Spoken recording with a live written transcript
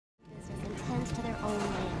to their own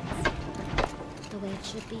lands. The way it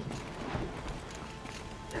should be.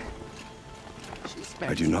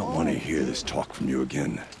 I do not want to hear this talk from you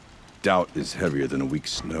again. Doubt is heavier than a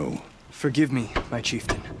week's snow. Forgive me, my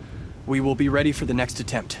chieftain. We will be ready for the next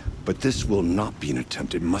attempt. But this will not be an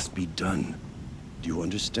attempt. It must be done. Do you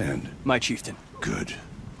understand? My chieftain. Good.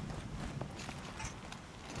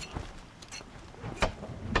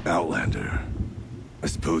 Outlander, I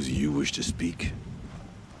suppose you wish to speak?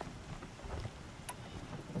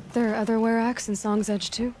 There are other Weraks in Song's Edge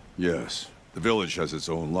too? Yes. The village has its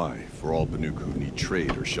own life for all Banuk who need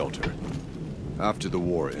trade or shelter. After the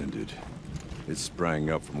war ended, it sprang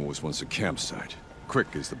up from what was once a campsite, quick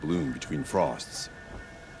as the bloom between frosts.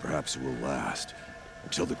 Perhaps it will last,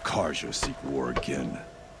 until the Karja seek war again.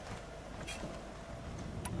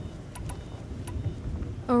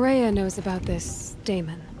 Aurea knows about this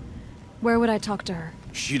Damon. Where would I talk to her?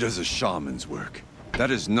 She does a shaman's work.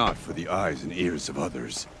 That is not for the eyes and ears of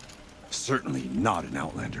others. Certainly not an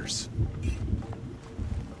Outlander's.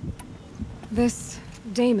 This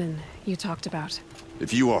Damon you talked about.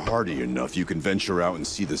 If you are hardy enough, you can venture out and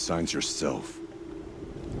see the signs yourself.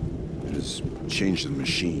 It has changed the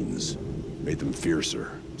machines, made them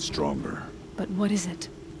fiercer, stronger. But what is it?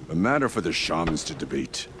 A matter for the shamans to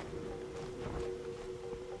debate.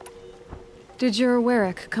 Did your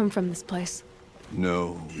Werak come from this place?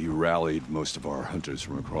 No, we rallied most of our hunters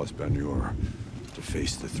from across Banur to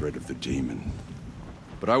face the threat of the demon.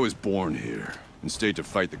 But I was born here, and stayed to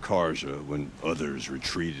fight the Karja when others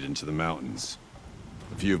retreated into the mountains.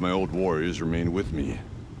 A few of my old warriors remained with me,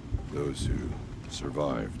 those who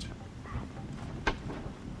survived.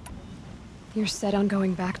 You're set on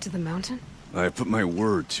going back to the mountain? I have put my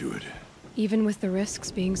word to it. Even with the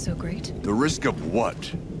risks being so great? The risk of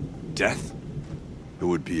what? Death? It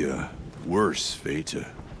would be a worse fate to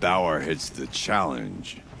bow our heads to the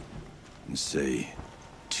challenge and say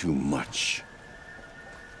too much.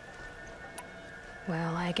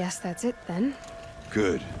 Well, I guess that's it then.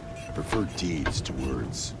 Good. I prefer deeds to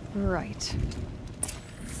words. Right.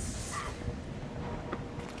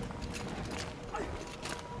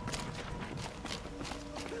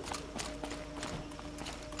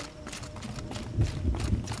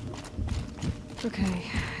 Okay,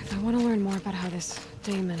 if I want to learn more about how this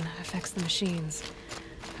Damon affects the machines,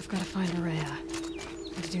 I've got to find Aurea.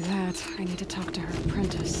 And to do that, I need to talk to her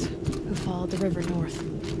apprentice, who followed the river north.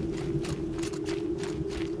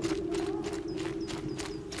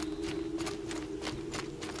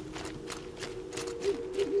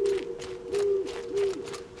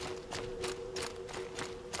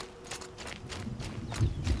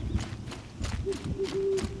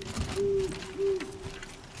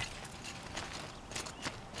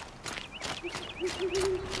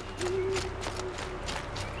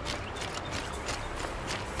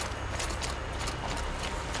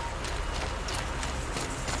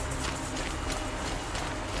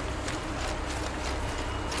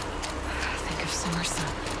 Summer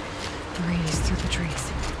sun. Breeze through the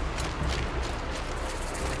trees.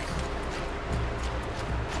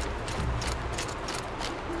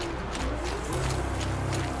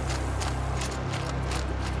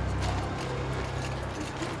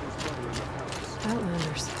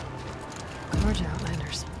 Outlanders. Large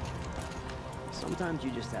Outlanders. Sometimes you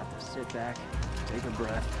just have to sit back, take a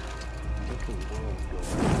breath, and let the world go.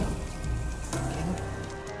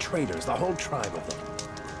 Traitors, the whole tribe of them.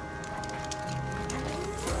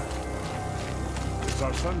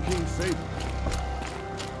 Our Sun King saber.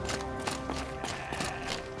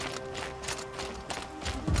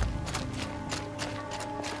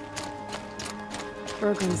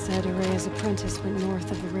 Berglund said Aurea's apprentice went north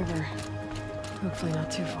of the river. Hopefully not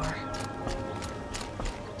too far.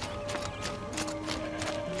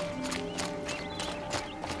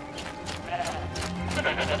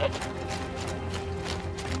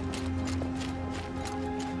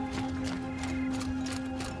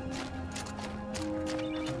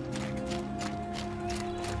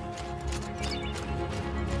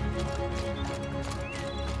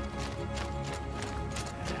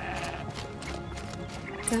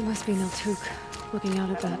 That must be Niltuk, looking out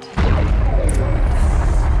at that.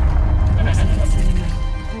 Looks like it's sending a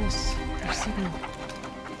pulse or signal.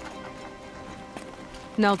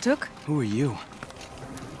 Niltuk? Who are you?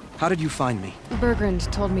 How did you find me? Bergrand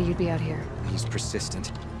told me you'd be out here. He's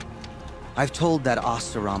persistent. I've told that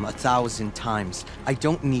Oseram 1,000 times. I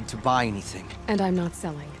don't need to buy anything. And I'm not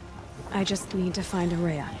selling. I just need to find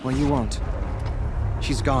Aurea. Well, you won't.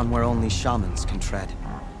 She's gone where only shamans can tread.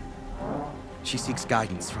 She seeks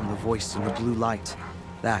guidance from the voice in the blue light.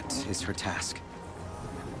 That is her task.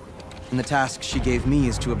 And the task she gave me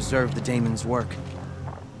is to observe the daemon's work.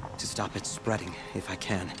 To study stop it spreading if I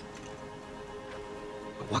can.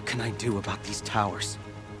 But what can I do about these towers?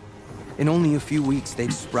 In only a few weeks,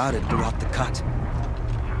 they've sprouted throughout the cut.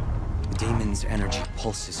 The daemon's energy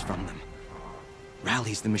pulses from them,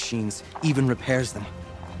 rallies the machines, even repairs them.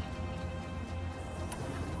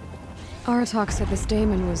 Aratok said this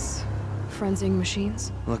daemon was frenzying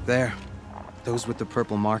machines. Look there. Those with the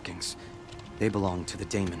purple markings. They belong to the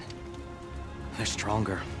daemon. They're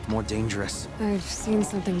stronger, more dangerous. I've seen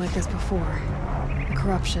something like this before. A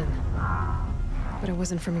corruption. But it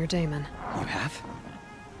wasn't from your daemon. You have?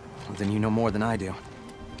 Well, then you know more than I do.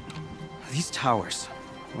 These towers,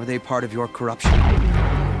 were they part of your corruption?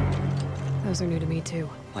 Those are new to me too.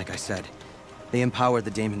 Like I said, they empower the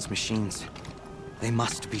daemon's machines. They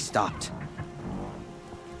must be stopped.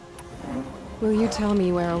 Will you tell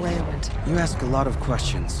me where Araya went? You ask a lot of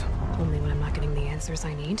questions. Only when I'm not getting the answers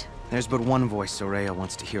I need? There's but one voice Araya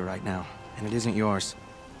wants to hear right now, and it isn't yours.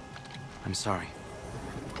 I'm sorry.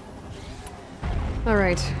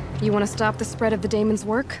 Alright, you want to stop the spread of the daemon's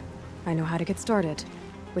work? I know how to get started.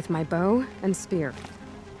 With my bow and spear.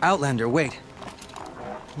 Outlander, wait.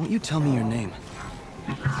 Won't you tell me your name?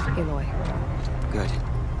 Aloy. Good.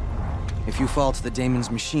 If you fall to the daemon's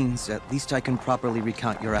machines, at least I can properly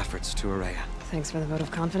recount your efforts to Araya. Thanks for the vote of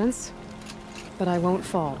confidence. But I won't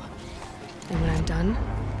fall. And when I'm done,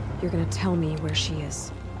 you're gonna tell me where she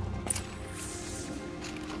is.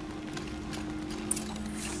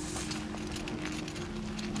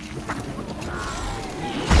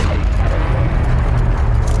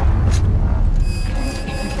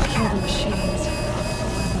 Kill the machines.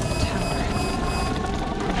 What about the tower?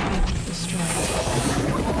 I can destroy it.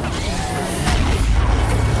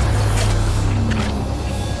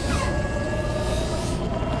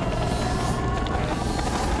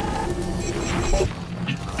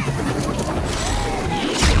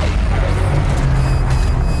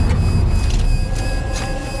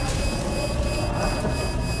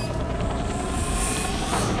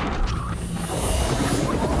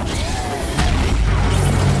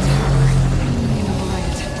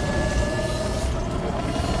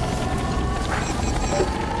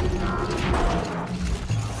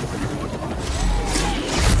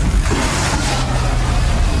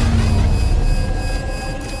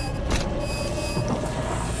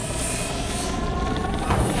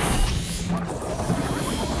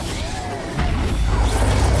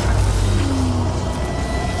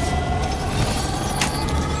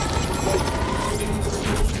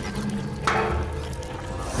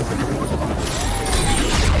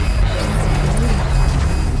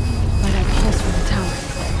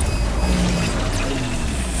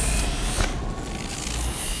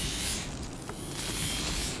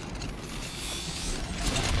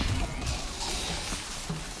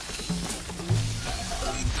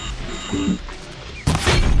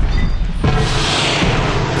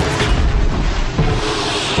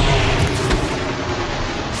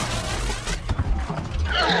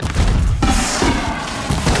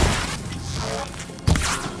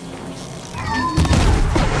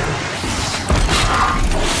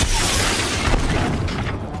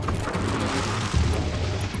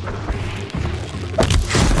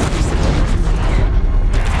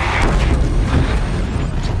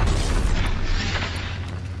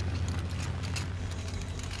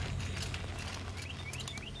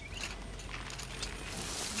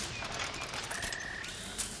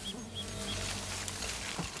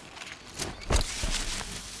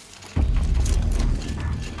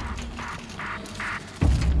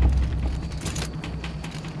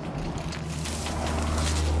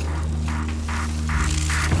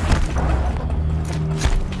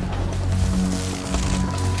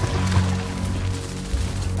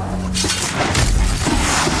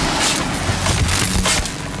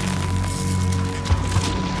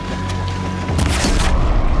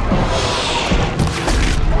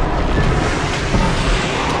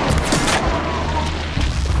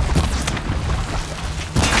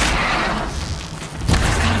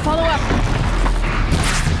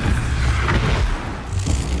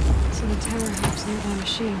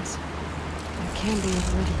 Machines. That can be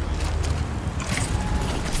overridden.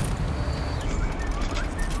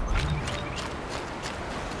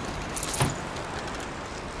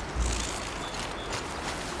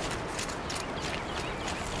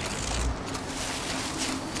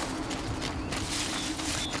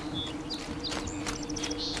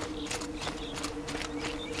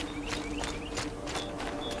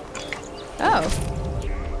 Oh.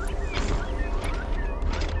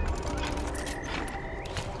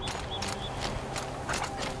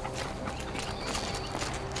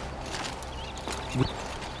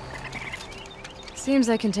 Seems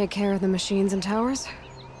I can take care of the machines and towers.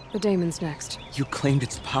 The daemon's next. You claimed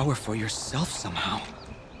its power for yourself somehow.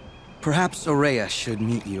 Perhaps Aurea should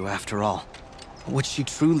meet you after all. What she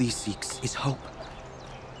truly seeks is hope.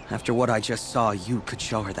 After what I just saw, you could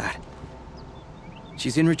show her that.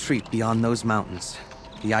 She's in retreat beyond those mountains,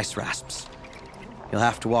 the ice rasps. You'll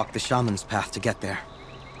have to walk the Shaman's path to get there.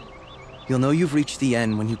 You'll know you've reached the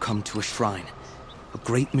end when you come to a shrine. A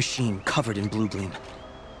great machine covered in blue gleam.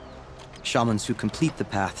 Shamans who complete the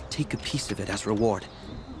path take a piece of it as reward.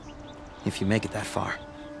 If you make it that far,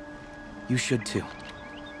 you should too.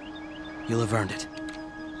 You'll have earned it.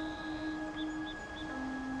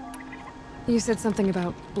 You said something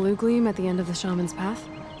about blue gleam at the end of the Shaman's path?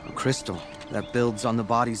 A crystal that builds on the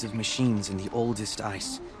bodies of machines in the oldest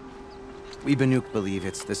ice. We Banuk believe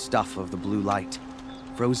it's the stuff of the blue light,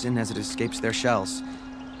 frozen as it escapes their shells.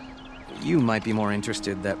 You might be more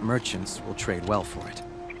interested that merchants will trade well for it.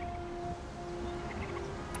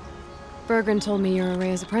 Bergren told me you're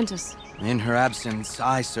Aurea's apprentice. In her absence,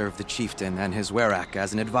 I serve the chieftain and his werak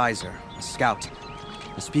as an advisor, a scout,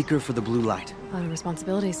 a speaker for the blue light. A lot of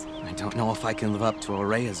responsibilities. I don't know if I can live up to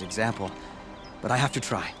Aurea's example, but I have to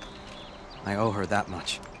try. I owe her that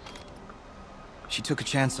much. She took a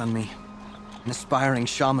chance on me, an aspiring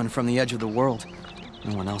shaman from the edge of the world.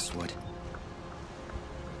 No one else would.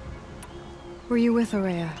 Were you with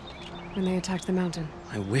Aurea when they attacked the mountain?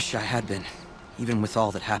 I wish I had been, even with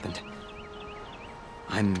all that happened.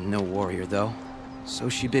 I'm no warrior, though, so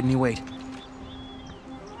she bid me wait.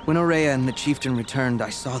 When Aurea and the chieftain returned, I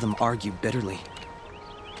saw them argue bitterly.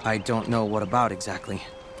 I don't know what about exactly.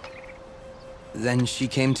 Then she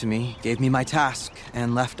came to me, gave me my task,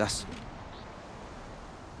 and left us.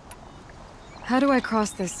 How do I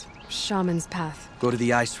cross this shaman's path? Go to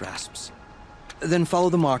the ice rasps. Then follow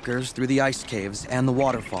the markers through the ice caves and the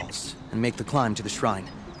waterfalls, and make the climb to the shrine.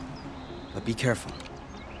 But be careful.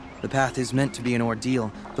 The path is meant to be an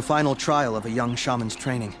ordeal, the final trial of a young shaman's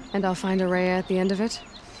training. And I'll find Aurea at the end of it?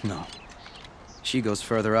 No. She goes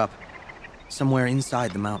further up, somewhere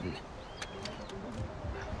inside the mountain.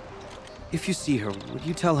 If you see her, would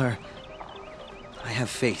you tell her, I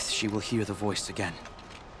have faith she will hear the voice again.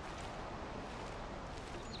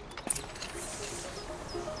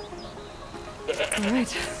 All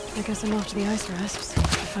right, I guess I'm off to the ice rasps to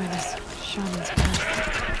find this shaman's path.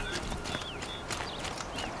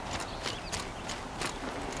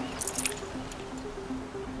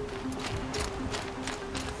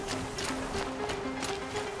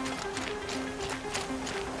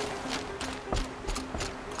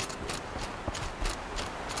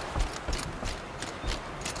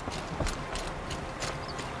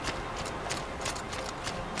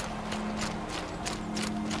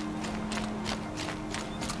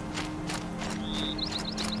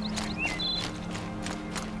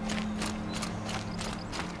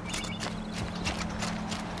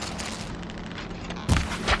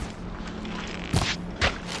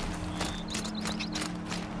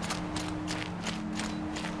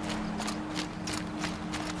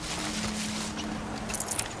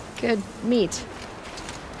 Good meat.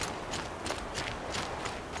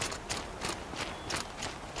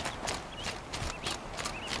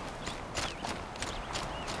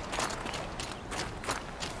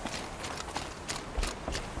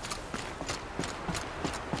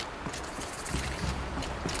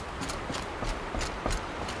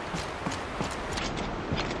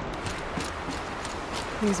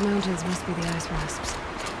 These mountains must be the ice rasps.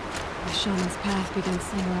 The shaman's path begins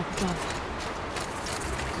somewhere up above.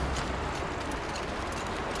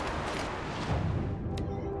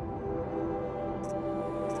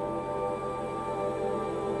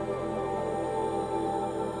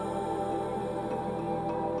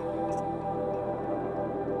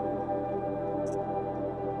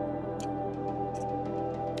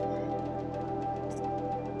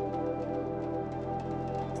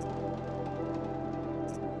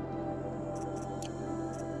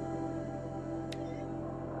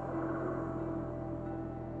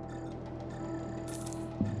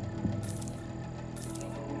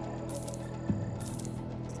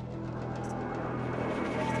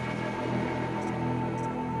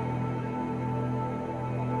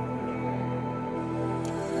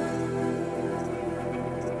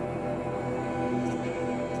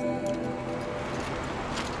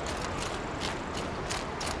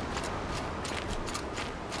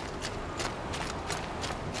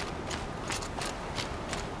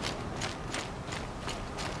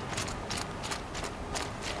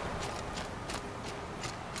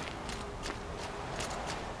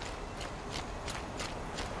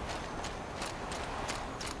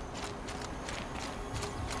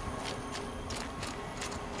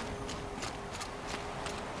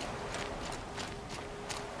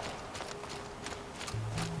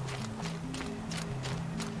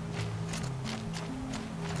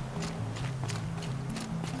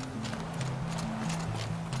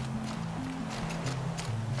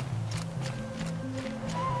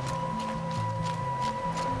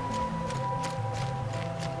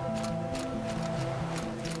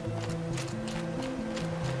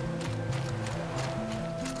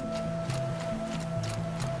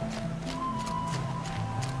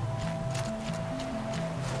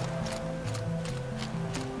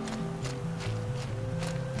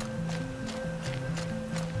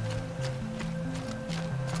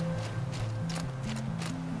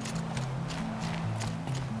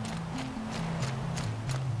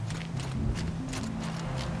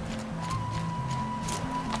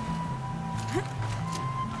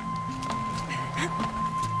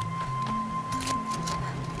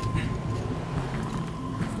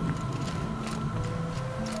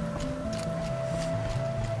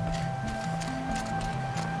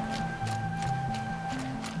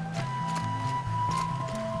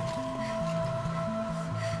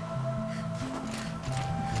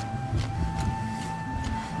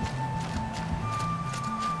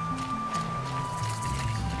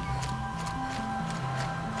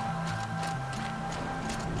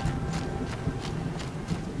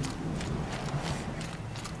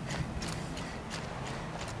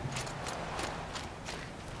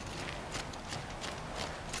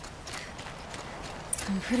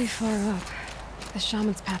 I'm pretty far up. The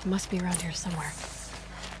Shaman's path must be around here somewhere.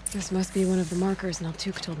 This must be one of the markers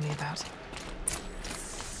Naltuk told me about.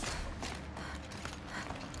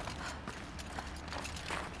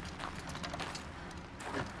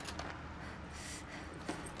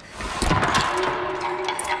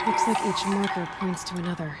 Looks like each marker points to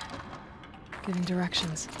another, giving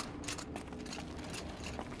directions.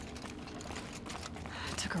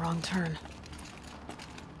 I took a wrong turn.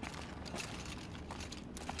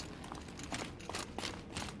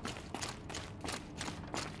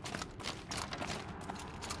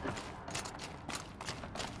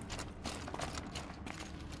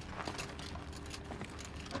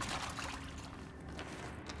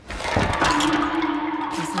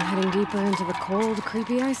 Heading deeper into the cold,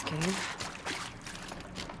 creepy ice cave.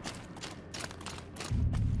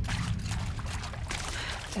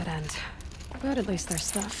 Dead end. But at least there's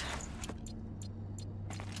stuff.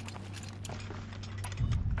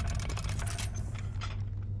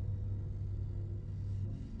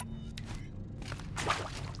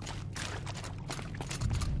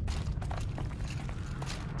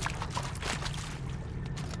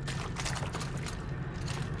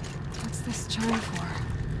 What's this chime for?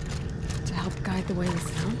 To help guide the way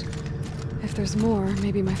with sound? If there's more,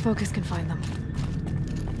 maybe my focus can find them.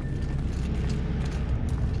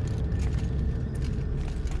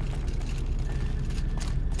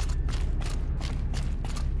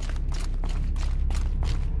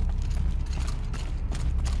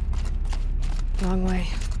 Wrong way.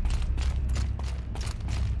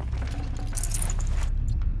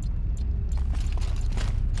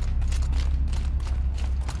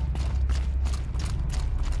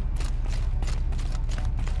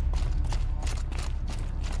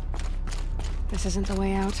 This isn't the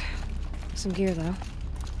way out. Some gear, though.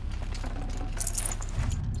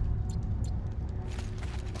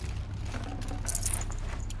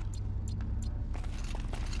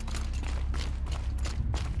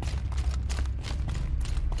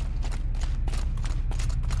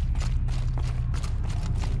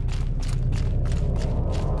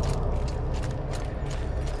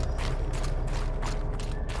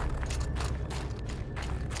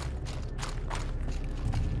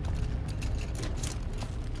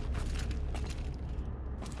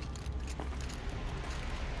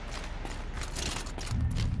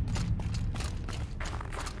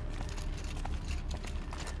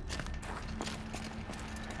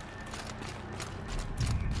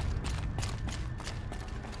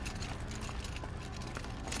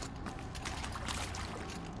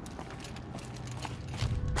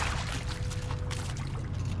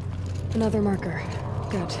 Another marker.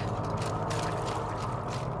 Good.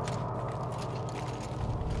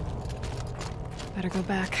 Better go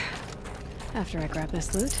back after I grab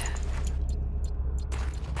this loot.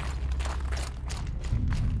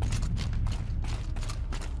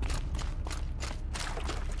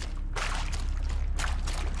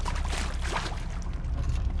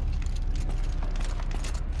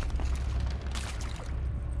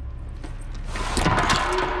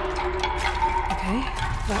 Okay,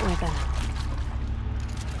 that way then.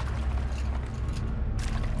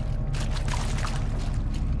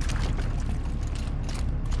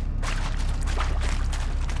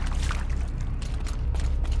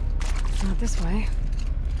 Not this way.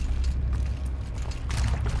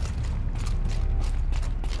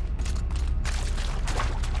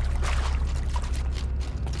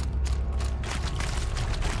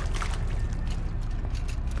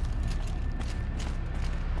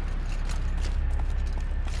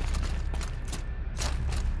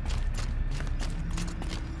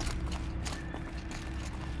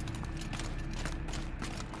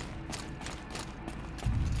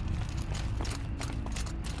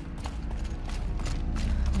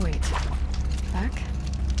 Wait. Back?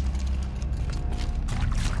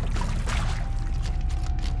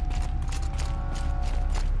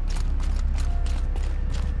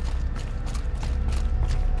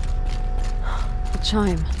 The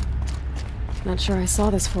chime. Not sure I saw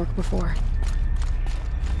this fork before.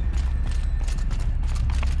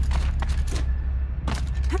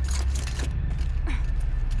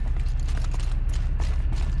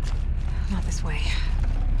 Not this way.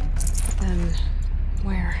 Then...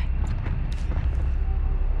 where?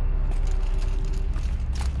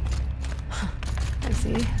 I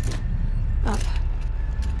see. Up.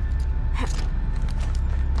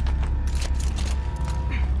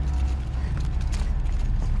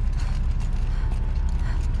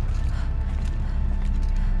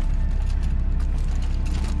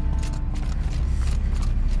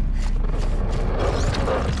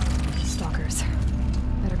 Stalkers.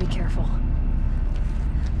 Better be careful.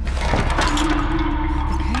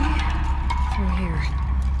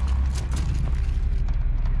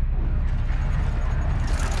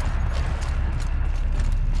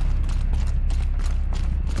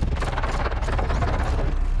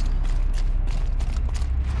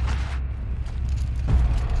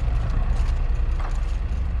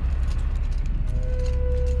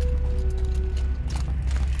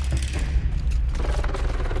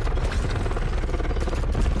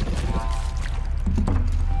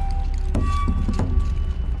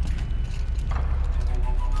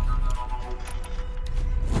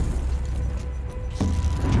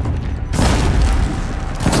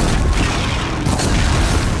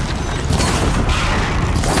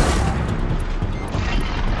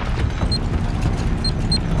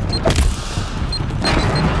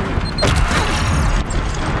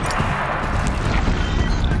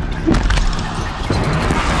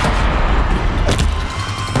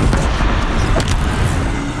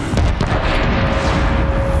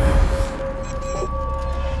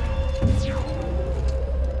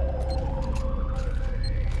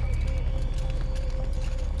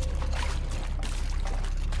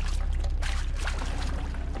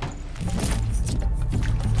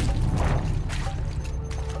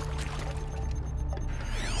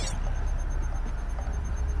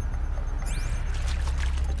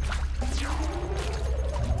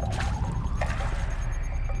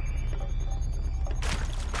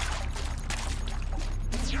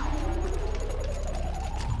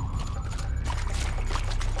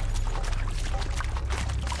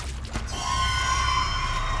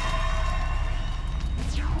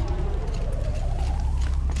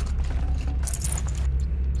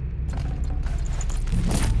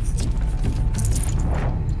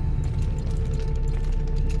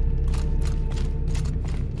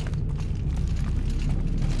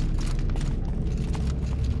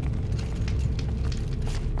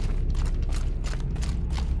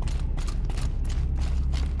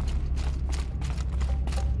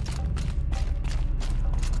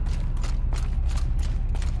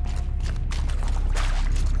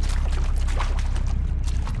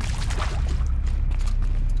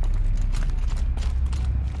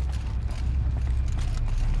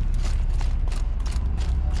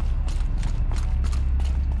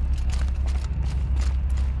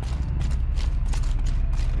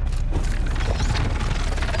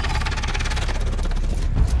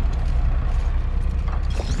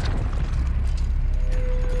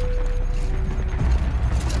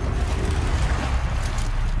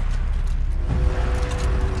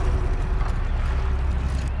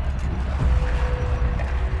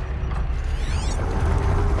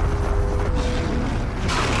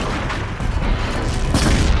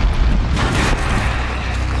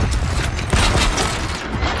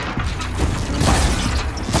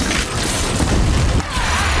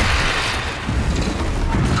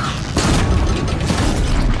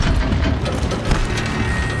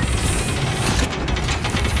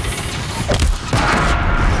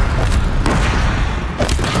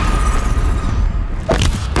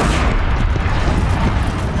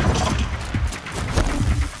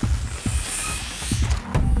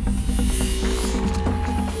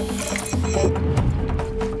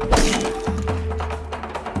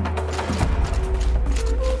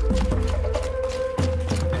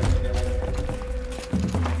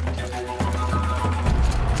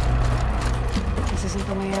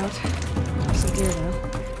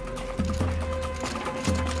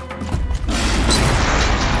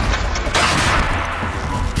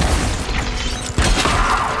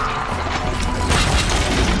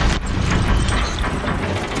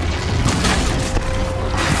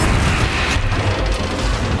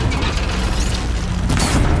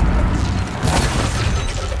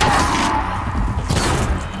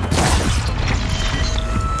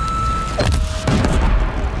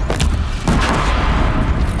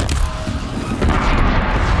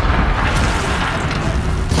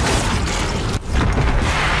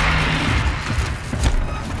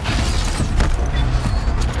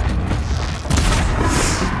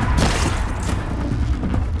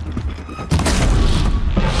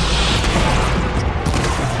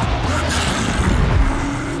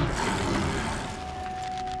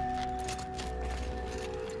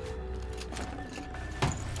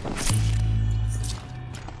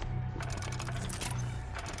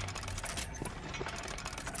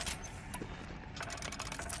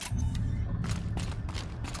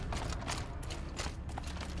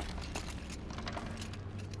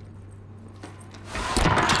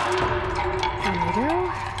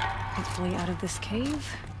 safely out of this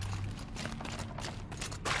cave?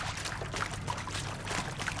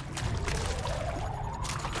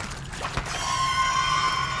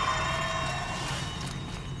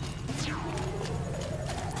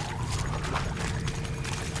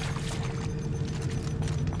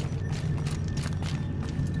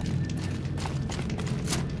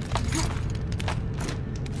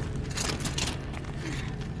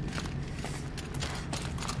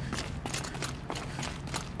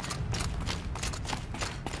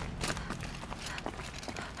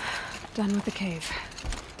 Done with the cave.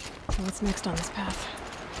 So what's next on this path?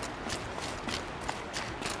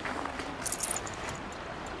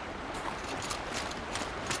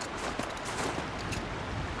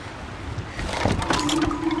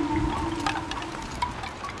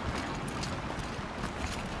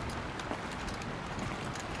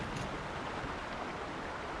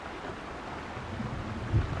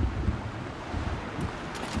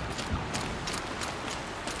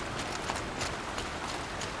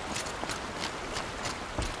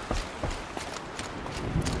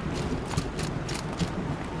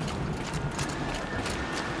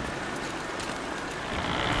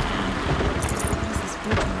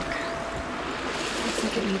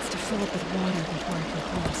 Needs to fill up with water before I can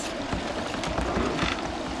cross.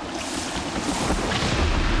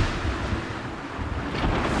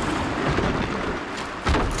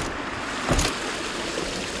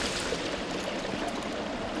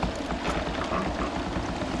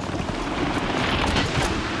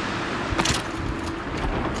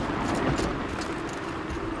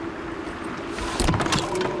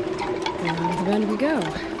 Around the bend we go.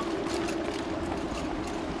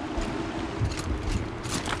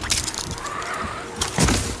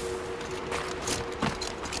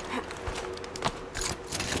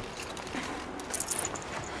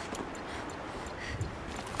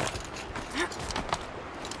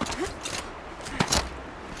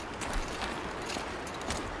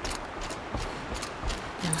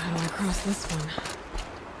 Across this one.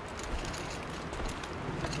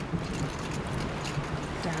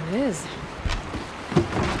 Down it is.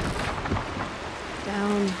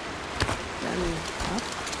 Down, then up.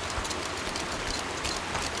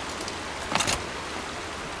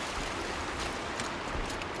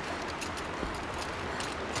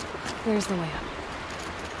 There's the way up.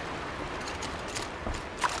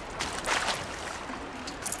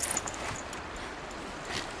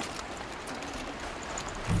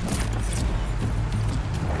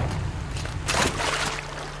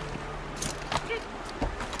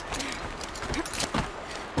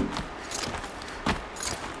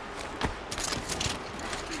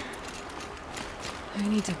 I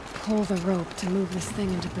need to pull the rope to move this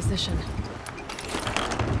thing into position.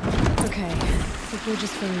 Okay, the bridge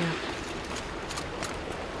is filling up.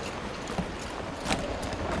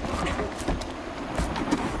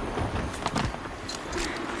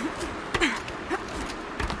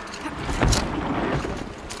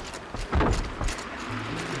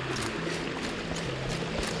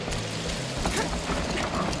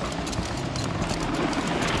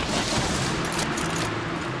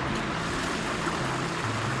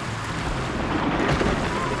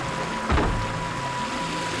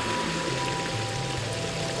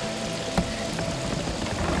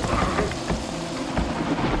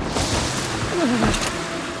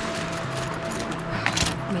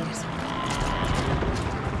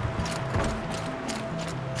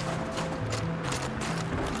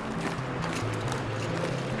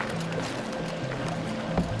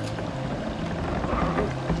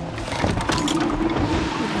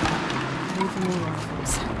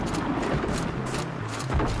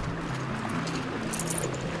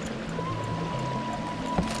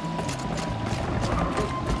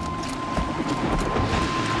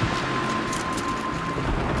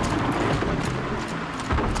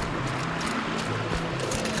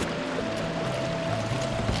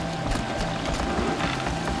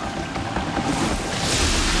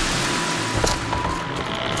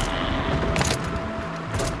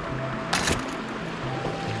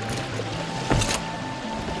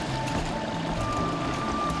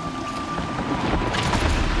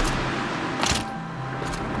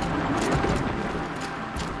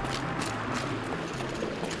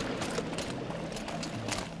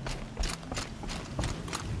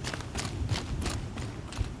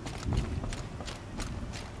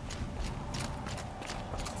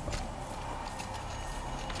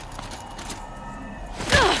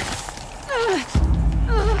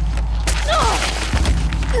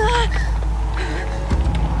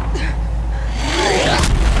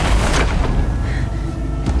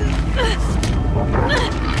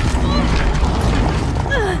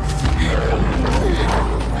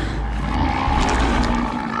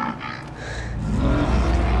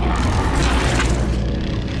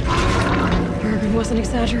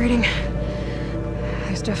 exaggerating.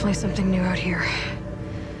 There's definitely something new out here.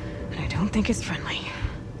 And I don't think it's friendly.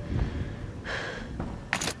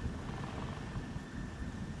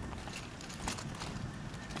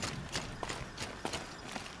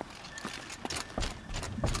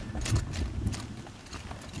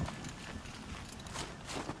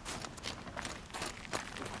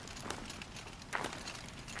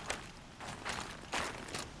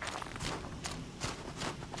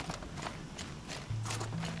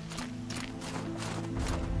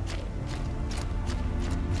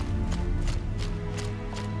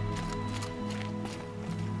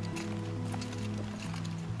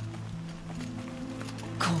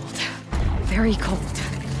 Cold. Very cold.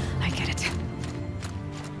 I get it.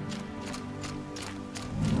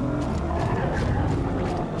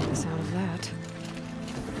 The sound of that.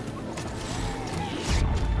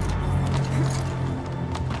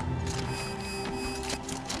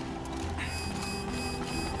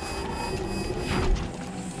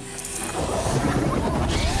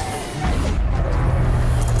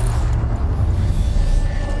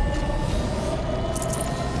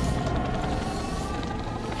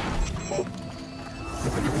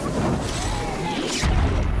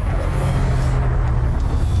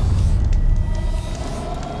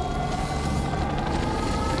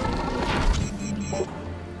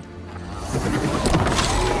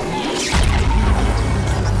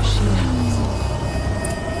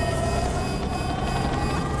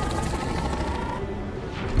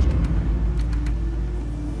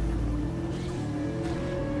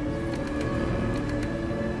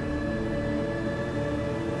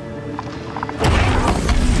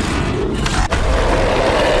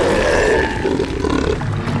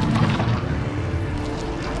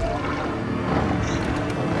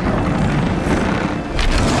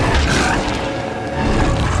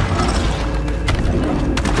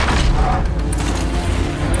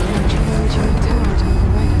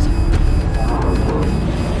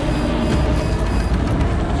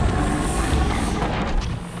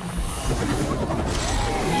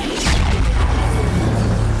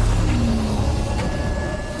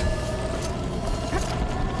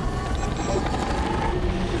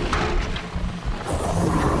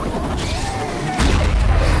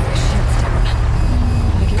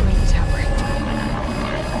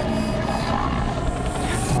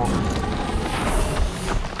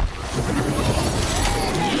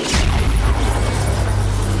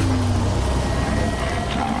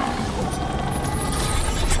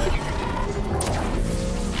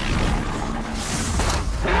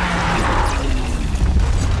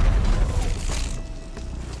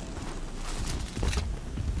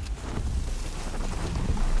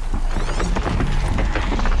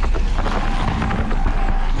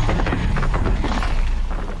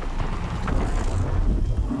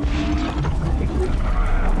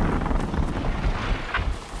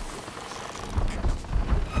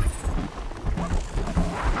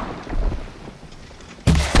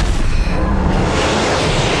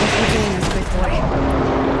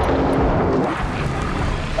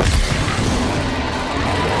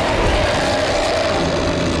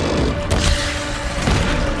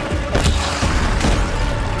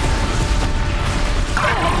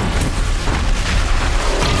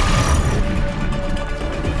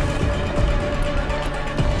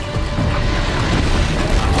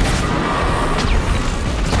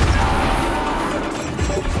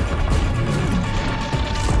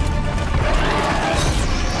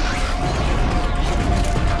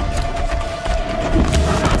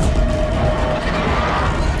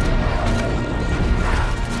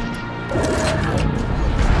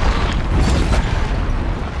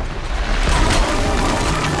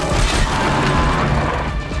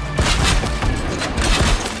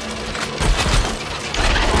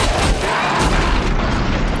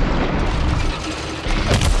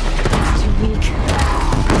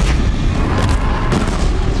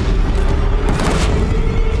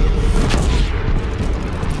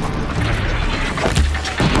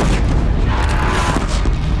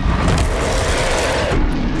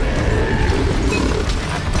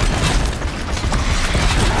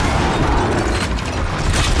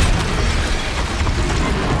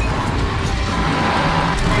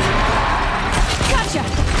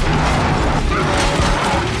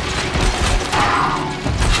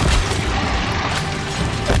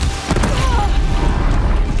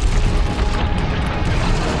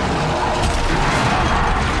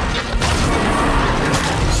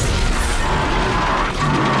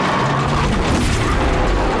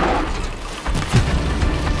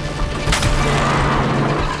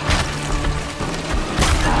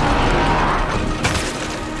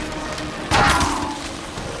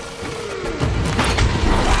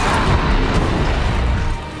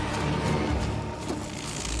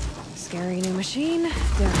 Scary new machine. Done.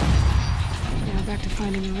 Now back to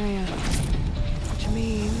finding Araya. Which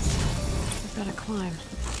means we've got to climb.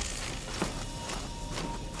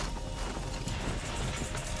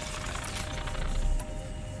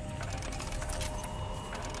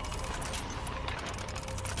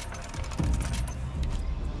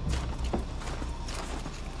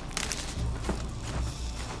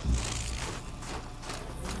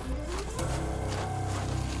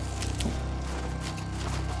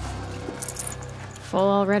 Full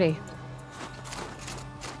already.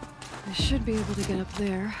 I should be able to get up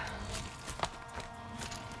there.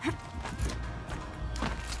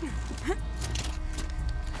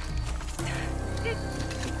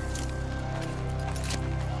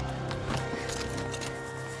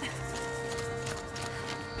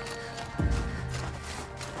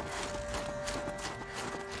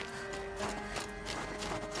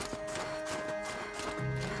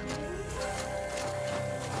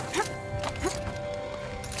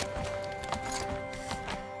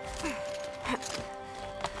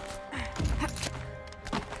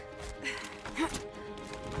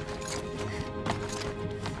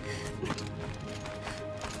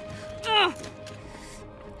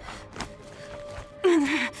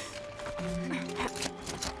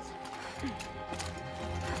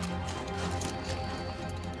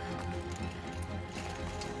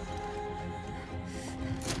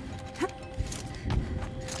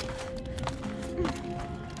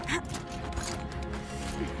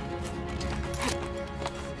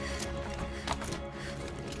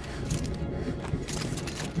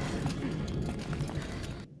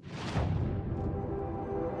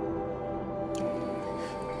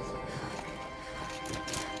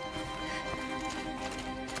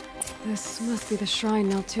 This must be the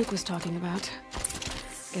shrine Neltuk was talking about.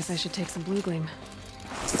 Guess I should take some blue gleam.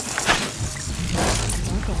 Sparkles.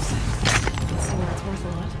 Let's see where it's worth a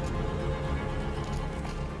lot.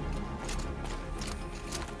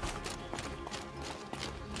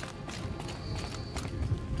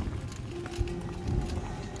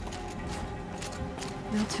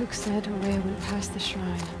 Neltuk said Araya went past the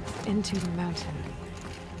shrine, into the mountain.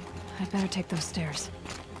 I'd better take those stairs.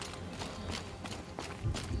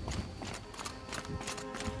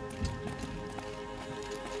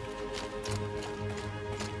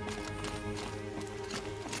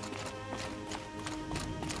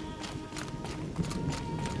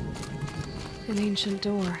 An ancient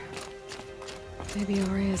door. Maybe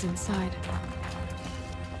Araya's inside.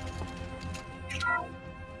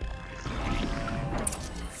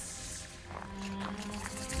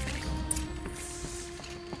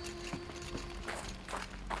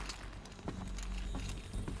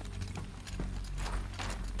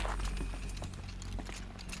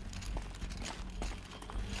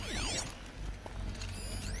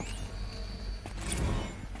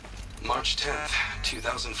 March 10th,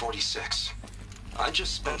 2046. I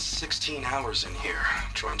just spent 16 hours in here,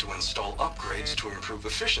 trying to install upgrades to improve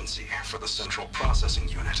efficiency for the central processing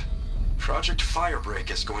unit. Project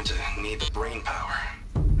Firebreak is going to need the brain power.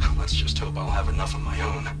 Let's just hope I'll have enough of my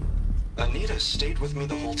own. Anita stayed with me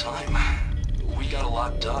the whole time. We got a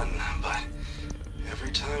lot done, but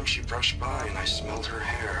every time she brushed by and I smelled her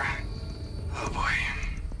hair, oh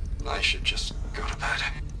boy, I should just go to bed.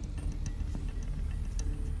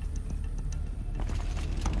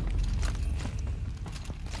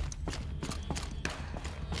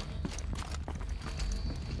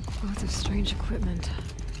 Lots of strange equipment.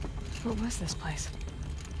 What was this place?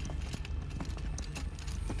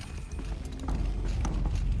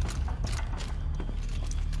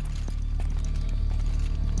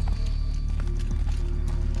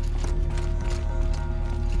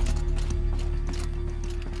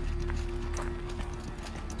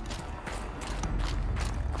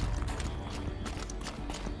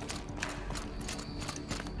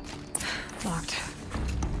 Locked.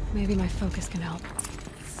 Maybe my focus can help.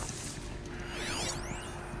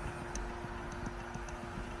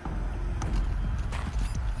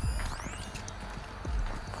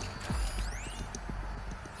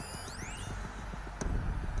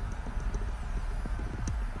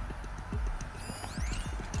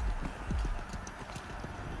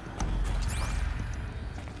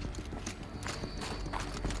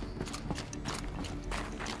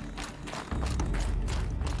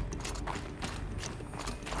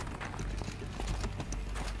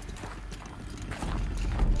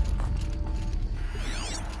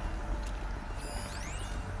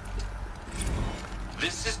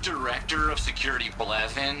 This is Director of Security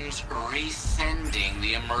Blevins resending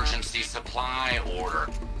the emergency supply order.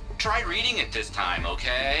 Try reading it this time,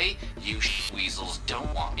 okay? You weasels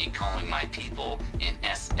don't want me calling my people in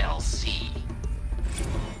SLC.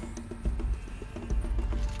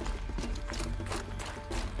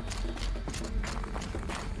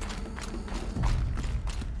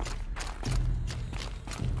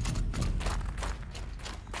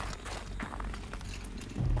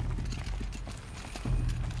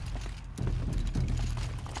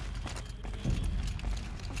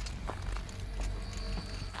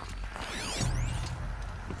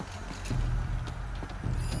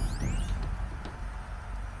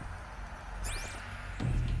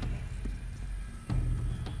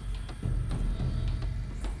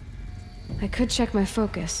 I could check my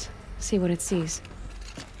focus, see what it sees.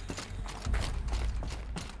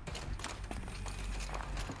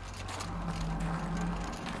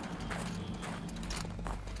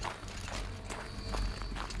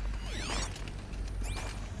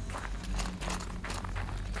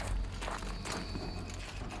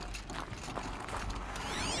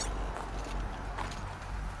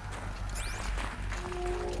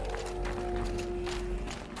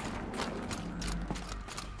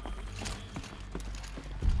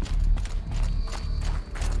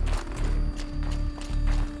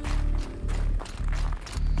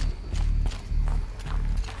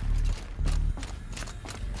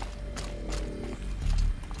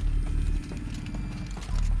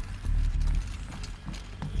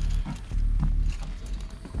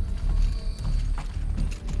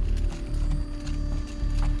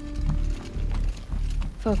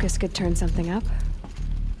 Focus could turn something up.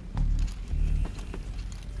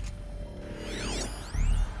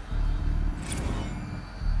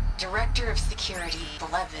 Director of Security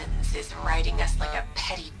Blevins is riding us like a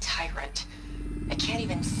petty tyrant. I can't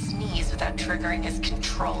even sneeze without triggering his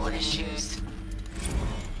control issues.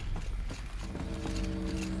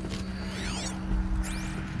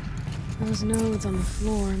 Those nodes on the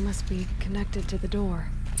floor must be connected to the door.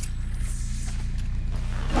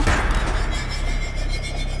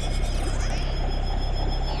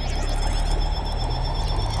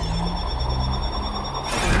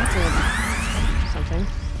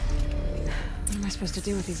 What am I supposed to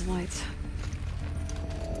do with these lights?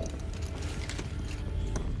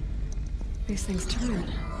 These things turn,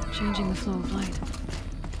 changing the flow of light.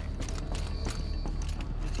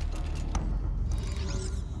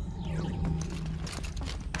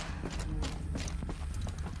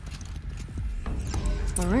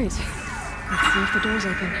 All right, let's see if the door's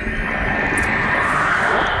open.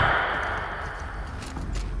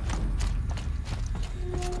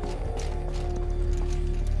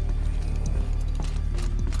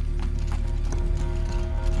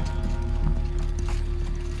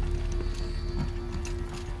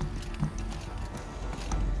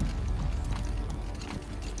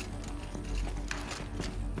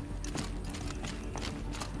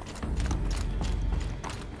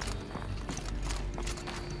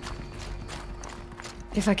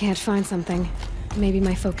 If I can't find something, maybe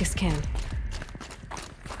my focus can.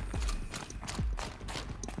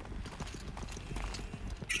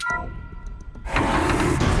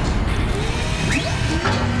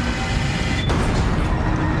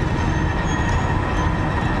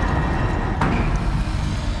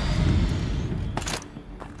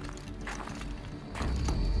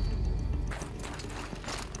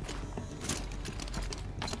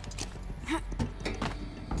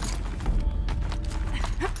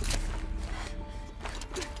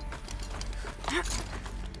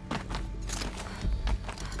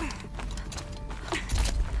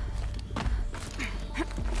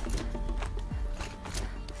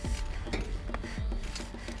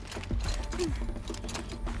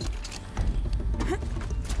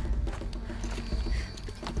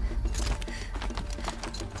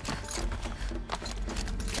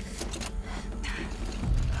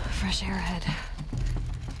 Fresh air ahead.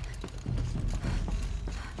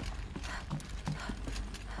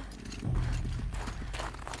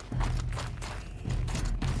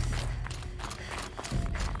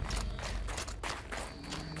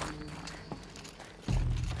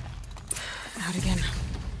 Out again.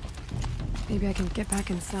 Maybe I can get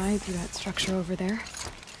back inside through that structure over there.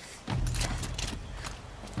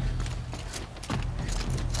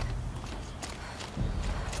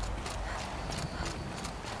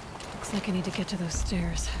 Looks like I need to get to those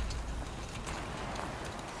stairs.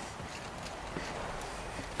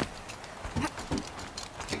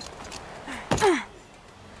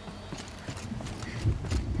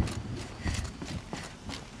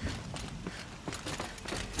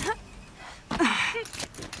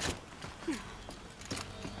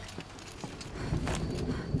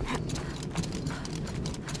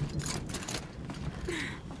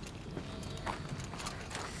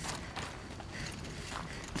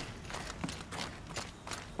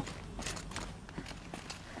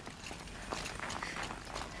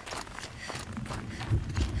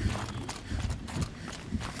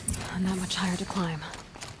 Not much higher to climb.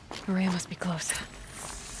 Maria must be close.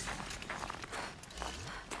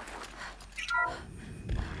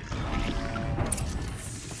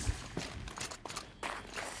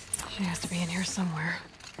 She has to be in here somewhere.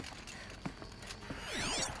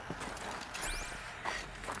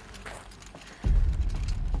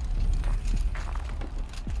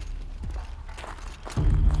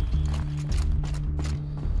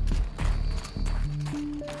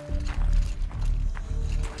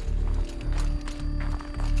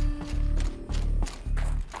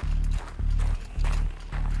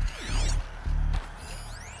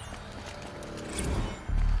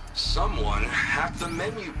 Someone hacked the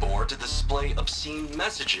menu board to display obscene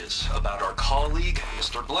messages about our colleague,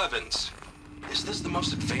 Mr. Blevins. Is this the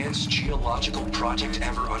most advanced geological project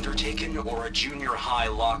ever undertaken, or a junior high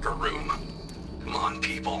locker room? Come on,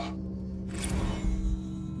 people.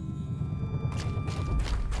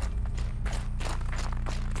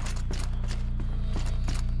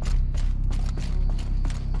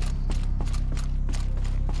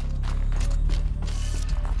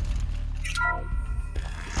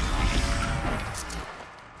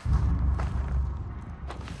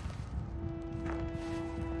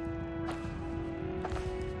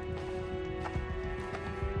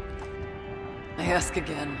 I ask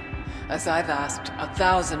again, as I've asked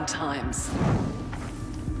 1,000 times.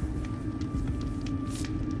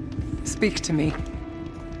 Speak to me.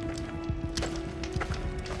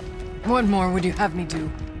 What more would you have me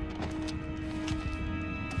do?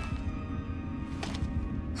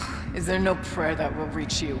 Is there no prayer that will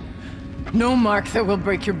reach you? No mark that will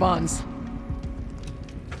break your bonds?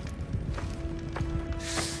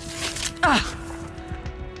 Ah!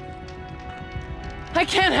 I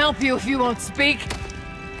can't help you if you won't speak.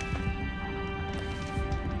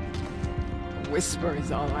 A whisper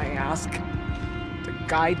is all I ask, to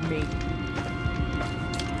guide me.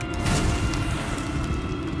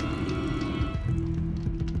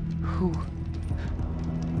 Who?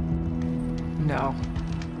 No.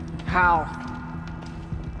 How?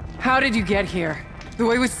 How did you get here? The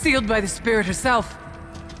way was sealed by the spirit herself.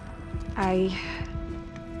 I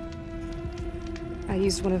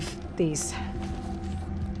used one of these.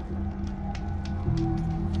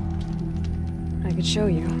 I could show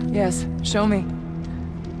you. Yes, show me.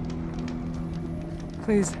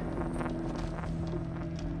 Please.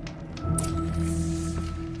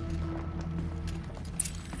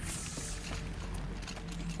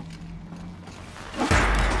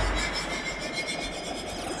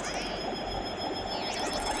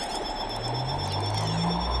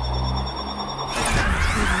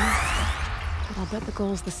 But I'll bet the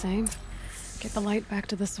goal's the same. Get the light back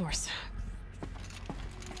to the source.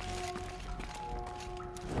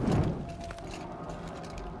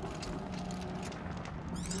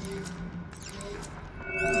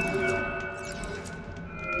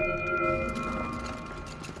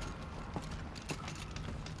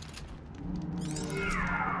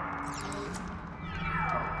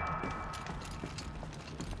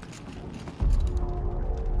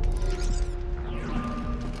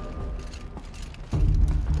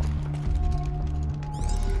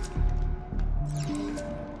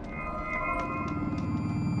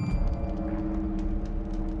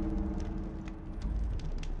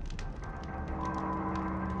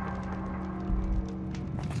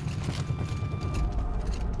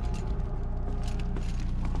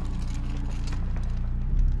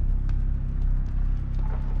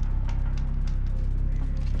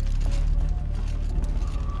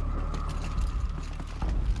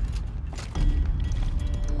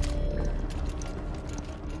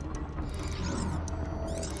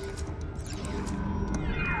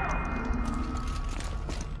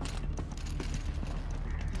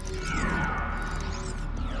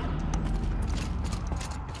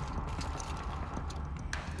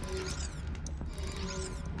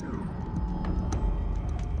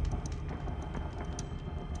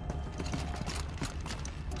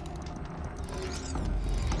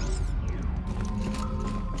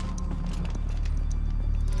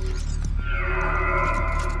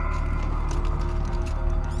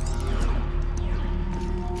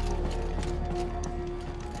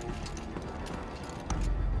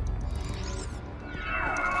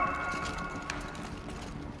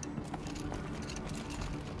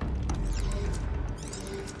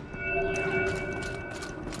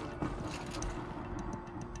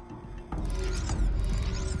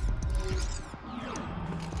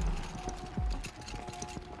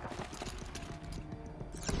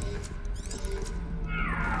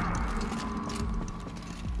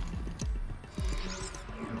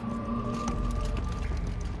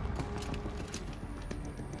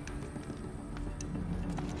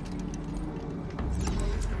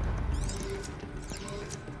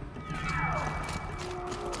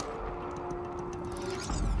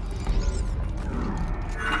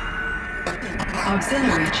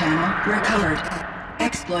 Auxiliary channel recovered.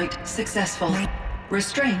 Exploit successful.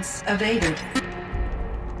 Restraints evaded.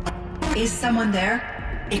 Is someone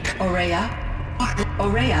there? Aurea?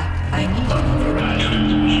 Aurea, I need you.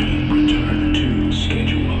 Transmission return to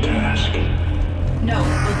scheduled task. No,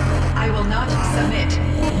 I will not submit.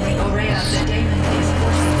 Aurea, the daemon is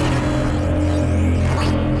forcing.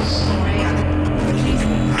 Aurea, please.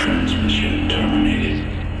 Transmission terminated.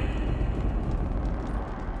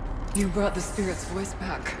 You brought the spirit's voice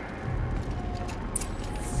back.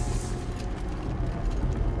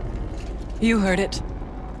 You heard it.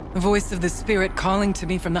 The voice of the spirit calling to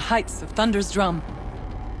me from the heights of Thunder's drum.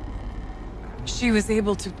 She was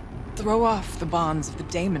able to throw off the bonds of the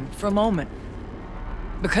daemon for a moment.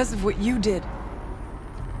 Because of what you did.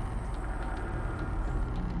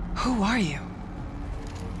 Who are you?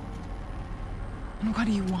 And what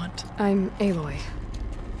do you want? I'm Aloy.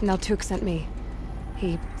 Naltuk sent me.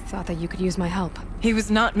 He thought that you could use my help. He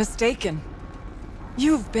was not mistaken.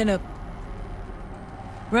 You've been a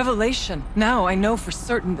revelation. Now I know for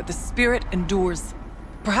certain that the spirit endures.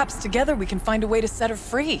 Perhaps together we can find a way to set her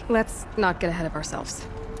free. Let's not get ahead of ourselves.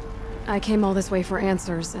 I came all this way for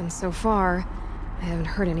answers, and so far, I haven't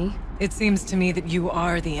heard any. It seems to me that you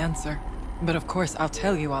are the answer. But of course, I'll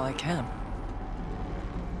tell you all I can.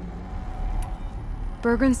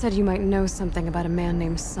 Bergren said you might know something about a man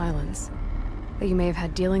named Silence. That you may have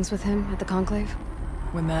had dealings with him at the Conclave?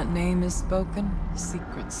 When that name is spoken,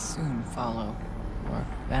 secrets soon follow. Or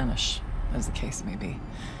vanish, as the case may be.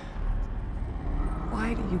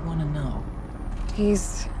 Why do you want to know?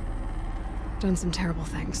 He's done some terrible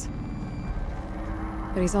things.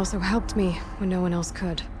 But he's also helped me when no one else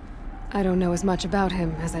could. I don't know as much about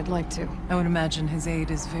him as I'd like to. I would imagine his aid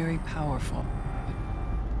is very powerful,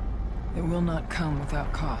 but it will not come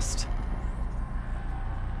without cost.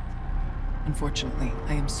 Unfortunately,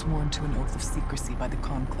 I am sworn to an oath of secrecy by the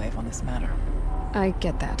Conclave on this matter. I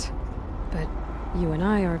get that. But you and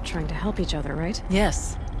I are trying to help each other, right?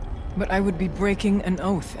 Yes, but I would be breaking an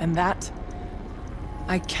oath, and that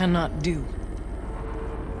I cannot do.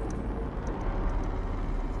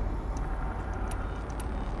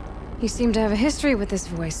 You seem to have a history with this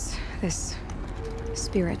voice, this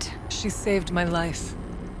spirit. She saved my life.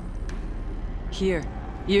 Here,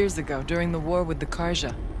 years ago, during the war with the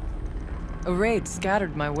Karja. A raid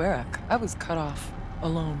scattered my Werak. I was cut off,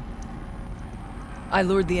 alone. I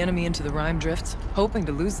lured the enemy into the Rime Drift, hoping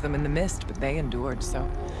to lose them in the mist, but they endured, so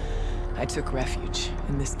I took refuge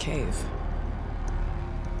in this cave.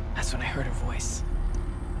 That's when I heard her voice.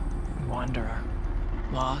 A wanderer,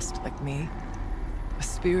 lost like me. A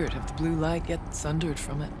spirit of the blue light, yet sundered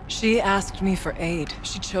from it. She asked me for aid.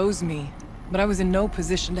 She chose me, but I was in no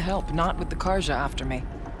position to help, not with the Karja after me.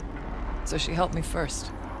 So she helped me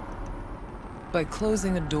first. By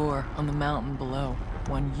closing a door on the mountain below,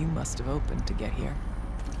 one you must have opened to get here.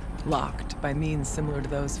 Locked by means similar to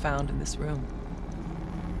those found in this room.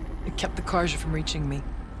 It kept the Karja from reaching me.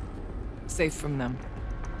 Safe from them.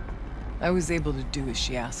 I was able to do as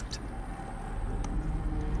she asked.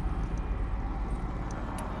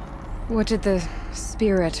 What did the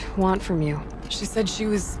spirit want from you? She said she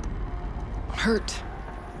was hurt.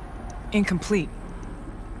 Incomplete.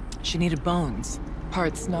 She needed bones.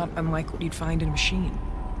 Parts not unlike what you'd find in a machine.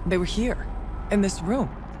 They were here, in this room.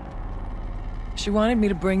 She wanted me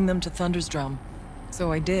to bring them to Thunder's drum. So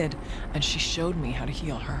I did, and she showed me how to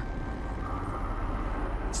heal her.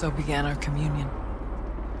 So began our communion.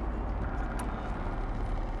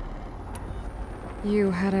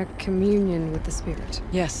 You had a communion with the spirit?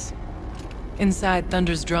 Yes. Inside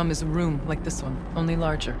Thunder's drum is a room like this one, only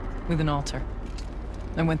larger, with an altar.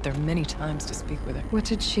 I went there many times to speak with her. What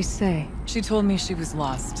did she say? She told me she was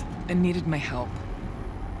lost and needed my help.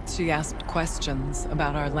 She asked questions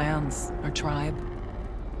about our lands, our tribe,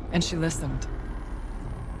 and she listened.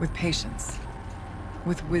 With patience,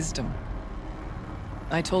 with wisdom.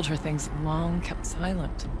 I told her things long kept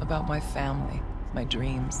silent about my family, my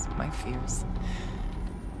dreams, my fears.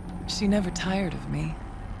 She never tired of me,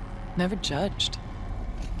 never judged.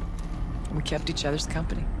 We kept each other's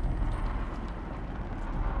company.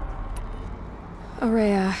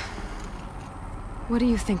 Aurea, what do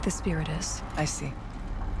you think the spirit is? I see.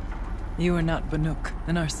 You are not Banuk,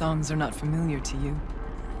 and our songs are not familiar to you.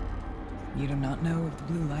 You do not know of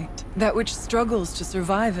the blue light. That which struggles to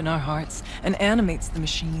survive in our hearts and animates the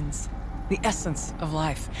machines. The essence of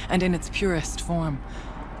life, and in its purest form.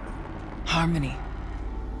 Harmony.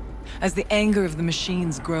 As the anger of the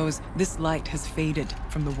machines grows, this light has faded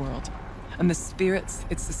from the world, and the spirits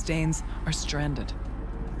it sustains are stranded.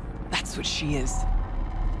 That's what she is.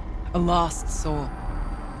 A lost soul,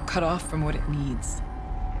 cut off from what it needs.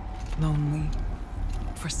 Lonely,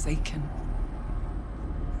 forsaken.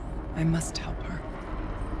 I must help her.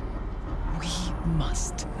 We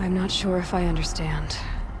must. I'm not sure if I understand,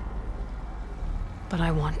 but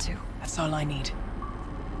I want to. That's all I need.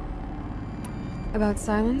 About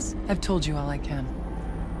Silence? I've told you all I can.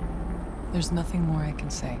 There's nothing more I can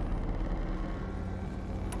say.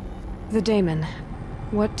 The daemon.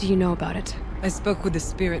 What do you know about it? I spoke with the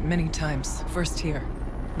spirit many times, first here,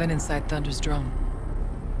 then inside Thunder's drum.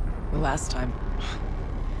 The last time.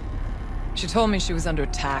 She told me she was under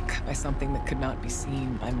attack by something that could not be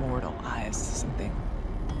seen by mortal eyes. Something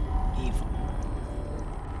evil.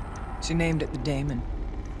 She named it the Daemon,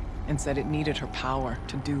 and said it needed her power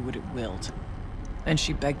to do what it willed. And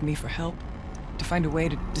she begged me for help, to find a way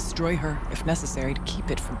to destroy her, if necessary, to keep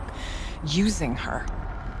it from using her.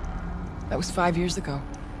 That was 5 years ago.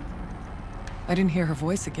 I didn't hear her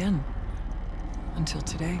voice again, until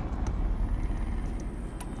today.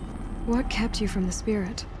 What kept you from the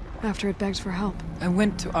spirit, after it begged for help? I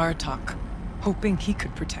went to Aratak, hoping he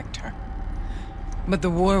could protect her. But the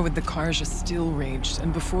war with the Karja still raged,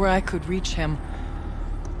 and before I could reach him,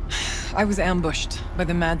 I was ambushed by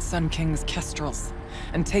the Mad Sun King's kestrels,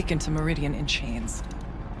 and taken to Meridian in chains.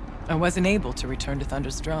 I wasn't able to return to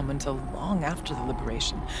Thunder's Drum until long after the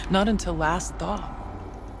liberation, not until last thaw.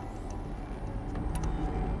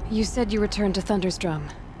 You said you returned to Thunder's Drum.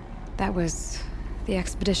 That was the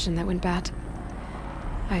expedition that went bad.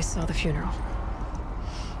 I saw the funeral.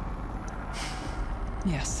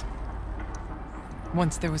 Yes.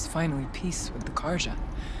 Once there was finally peace with the Karja,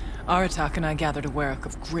 Aratak and I gathered a Werak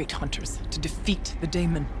of great hunters to defeat the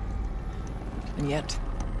Daemon. And yet,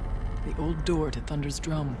 the old door to Thunder's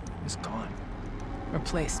Drum was gone,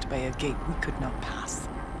 replaced by a gate we could not pass,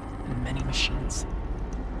 and many machines.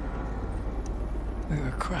 We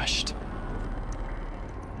were crushed.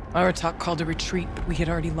 Aratak called a retreat, but we had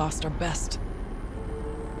already lost our best.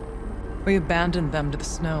 We abandoned them to the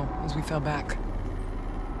snow as we fell back.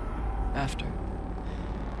 After,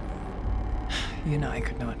 you and I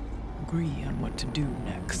could not agree on what to do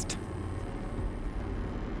next.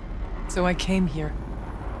 So I came here,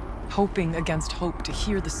 hoping against hope to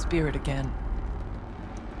hear the spirit again.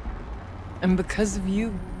 And because of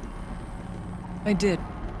you, I did.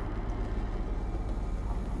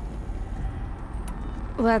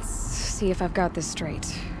 Let's see if I've got this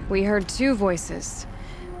straight. We heard two voices.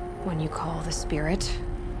 One you call the spirit,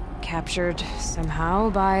 captured somehow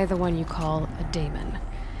by the one you call a daemon.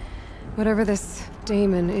 Whatever this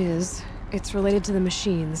daemon is, it's related to the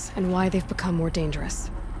machines and why they've become more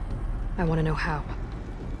dangerous. I want to know how.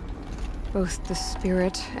 Both the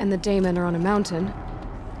spirit and the daemon are on a mountain,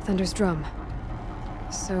 Thunder's Drum.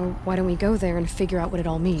 So why don't we go there and figure out what it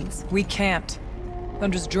all means? We can't.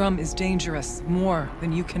 Thunder's Drum is dangerous, more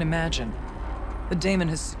than you can imagine. The daemon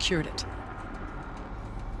has secured it.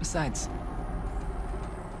 Besides,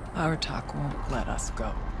 Aratak won't let us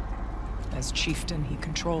go. As chieftain, he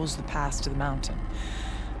controls the pass to the mountain,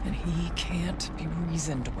 and he can't be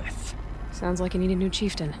reasoned with. Sounds like you need a new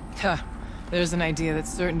chieftain. Huh. There's an idea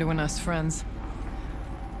that's certain to win us friends.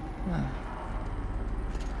 Huh.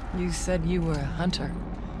 You said you were a hunter.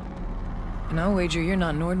 And I'll wager you're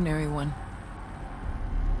not an ordinary one.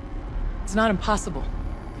 It's not impossible,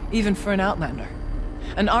 even for an outlander.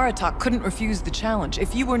 And Aratak couldn't refuse the challenge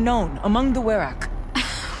if you were known among the Werak.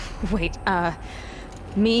 Wait,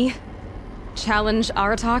 me? Challenge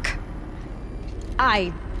Aratak?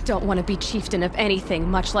 I don't want to be chieftain of anything,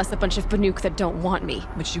 much less a bunch of Banuk that don't want me.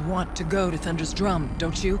 But you want to go to Thunder's Drum,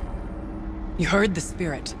 don't you? You heard the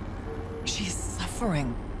spirit. She is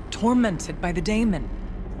suffering, tormented by the daemon.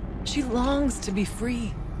 She longs to be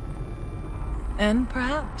free. And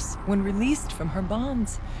perhaps, when released from her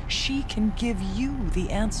bonds, she can give you the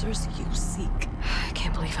answers you seek. I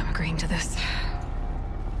can't believe I'm agreeing to this.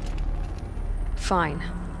 Fine.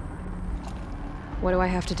 What do I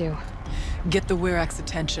have to do? Get the Werak's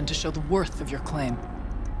attention to show the worth of your claim.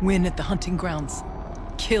 Win at the hunting grounds.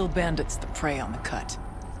 Kill bandits that prey on the cut.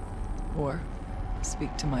 Or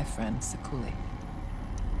speak to my friend Sekuli.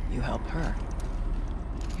 You help her,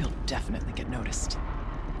 you'll definitely get noticed.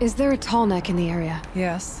 Is there a tall neck in the area?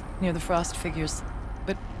 Yes, near the frost figures.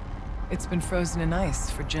 But it's been frozen in ice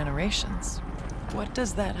for generations. What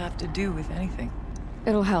does that have to do with anything?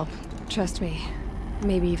 It'll help. Trust me.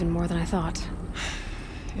 Maybe even more than I thought.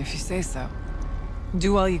 If you say so.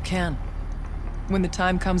 Do all you can. When the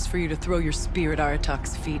time comes for you to throw your spear at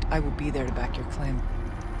Aratak's feet, I will be there to back your claim.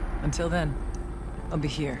 Until then, I'll be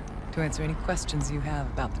here to answer any questions you have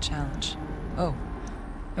about the challenge. Oh,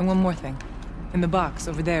 and one more thing. In the box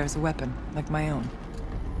over there is a weapon, like my own.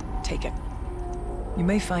 Take it. You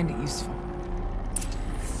may find it useful.